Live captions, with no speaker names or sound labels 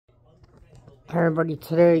Hi everybody,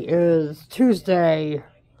 today is Tuesday,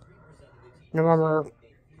 November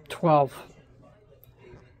 12th,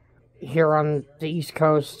 here on the East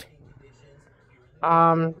Coast.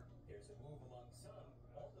 I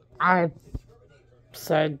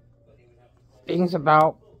said things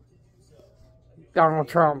about Donald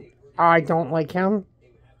Trump. I don't like him.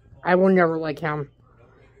 I will never like him.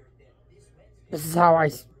 This is how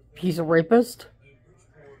he's a rapist.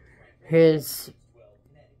 His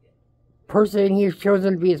person he's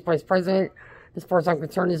chosen to be his vice president, as far as I'm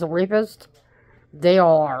concerned, is a rapist. They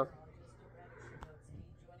all are.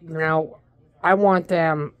 I want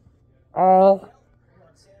them all.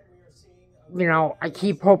 I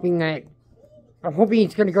keep hoping I'm hoping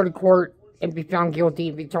he's going to go to court and be found guilty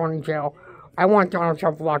and be thrown in jail. I want Donald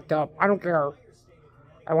Trump locked up. I don't care.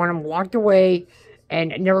 I want him locked away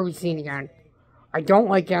and never be seen again. I don't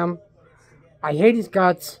like him. I hate his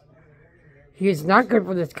guts. He is not good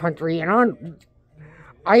for this country, and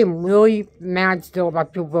I am really mad still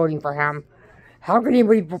about people voting for him. How can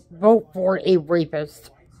anybody vote for a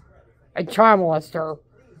rapist, a child molester,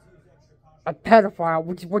 a pedophile,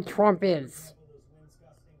 which is what Trump is?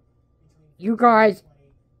 You guys,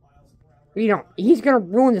 he's going to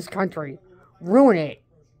ruin this country. Ruin it.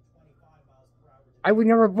 I would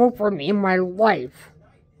never vote for him in my life.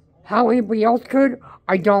 How anybody else could,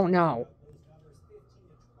 I don't know.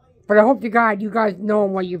 But I hope to God you guys know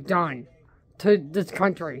what you've done to this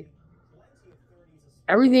country.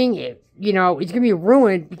 Everything, is going to be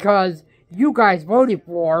ruined because you guys voted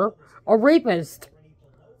for a rapist.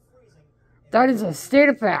 That is a state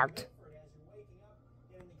of fact.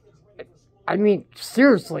 I mean,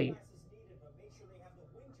 seriously.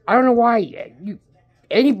 I don't know why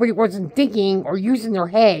anybody wasn't thinking or using their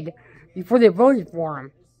head before they voted for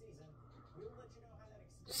him.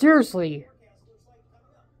 Seriously.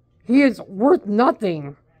 He is worth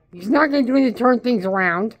nothing. He's not going to do anything to turn things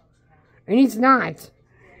around. And he's not.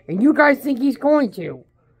 And you guys think he's going to.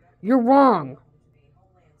 You're wrong.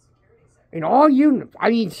 And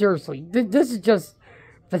seriously, this is just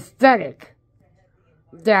pathetic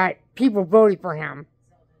that people voted for him.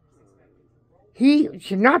 He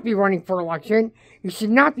should not be running for election. He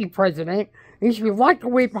should not be president. He should be locked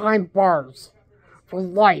away behind bars. For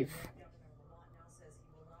life.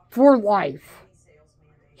 For life.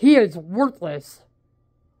 He is worthless.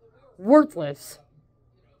 Worthless.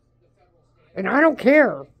 And I don't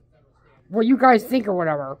care what you guys think or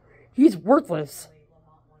whatever. He's worthless.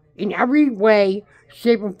 In every way,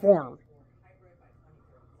 shape, and form.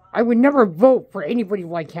 I would never vote for anybody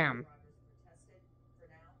like him.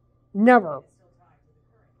 Never.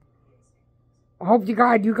 I hope to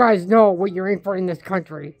God you guys know what you're in for in this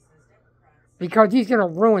country. Because he's going to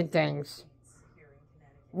ruin things.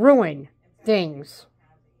 Ruin things.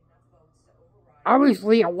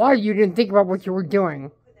 Obviously, a lot of you didn't think about what you were doing.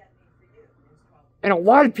 And a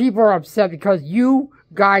lot of people are upset because you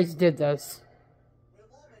guys did this.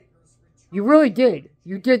 You really did.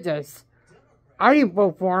 You did this. I didn't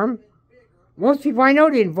vote for him. Most people I know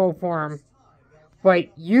didn't vote for him.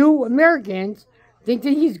 But you Americans think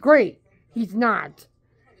that he's great. He's not.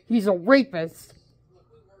 He's a rapist.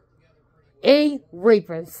 A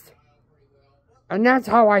rapist. And that's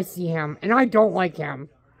how I see him. And I don't like him.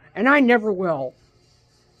 And I never will.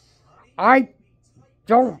 I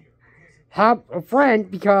don't have a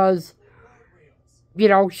friend because,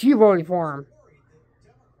 she voted for him.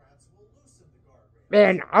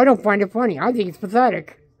 And I don't find it funny. I think it's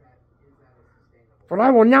pathetic. But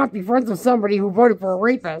I will not be friends with somebody who voted for a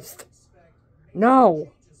rapist.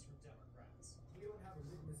 No.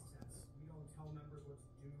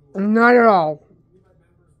 Not at all.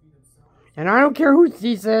 And I don't care who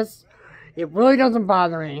sees this. It really doesn't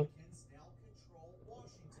bother me.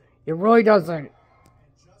 It really doesn't.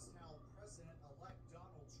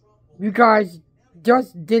 You guys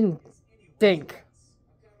just didn't think.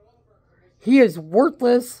 He is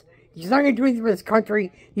worthless. He's not going to do anything for this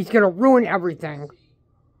country. He's going to ruin everything.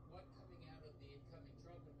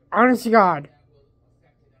 Honest to God.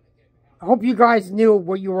 I hope you guys knew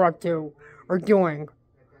what you were up to or doing.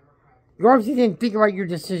 You obviously didn't think about your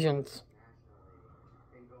decisions.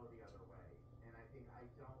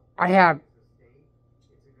 I have.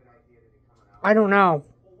 I don't know.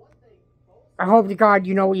 I hope to God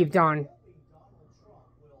you know what you've done.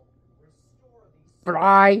 But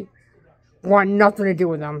I want nothing to do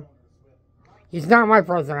with him. He's not my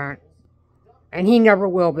president. And he never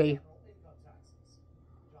will be.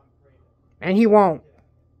 And he won't.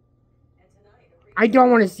 I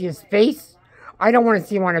don't want to see his face. I don't want to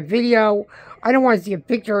see him on a video. I don't want to see a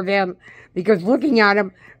picture of him. Because looking at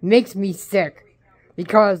him makes me sick.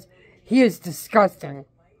 Because he is disgusting.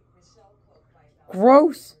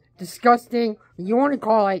 gross, disgusting. You want to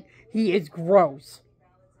call it, he is gross.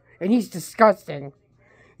 And he's disgusting.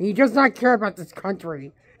 And he does not care about this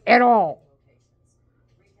country at all.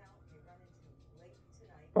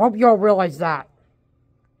 I hope y'all realize that.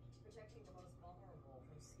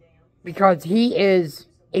 Because he is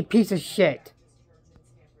a piece of shit.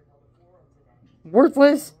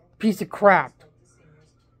 Worthless piece of crap.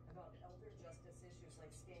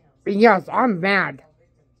 And yes, I'm mad.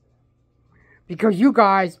 Because you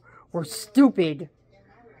guys were stupid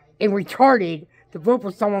and retarded to vote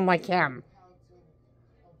for someone like him.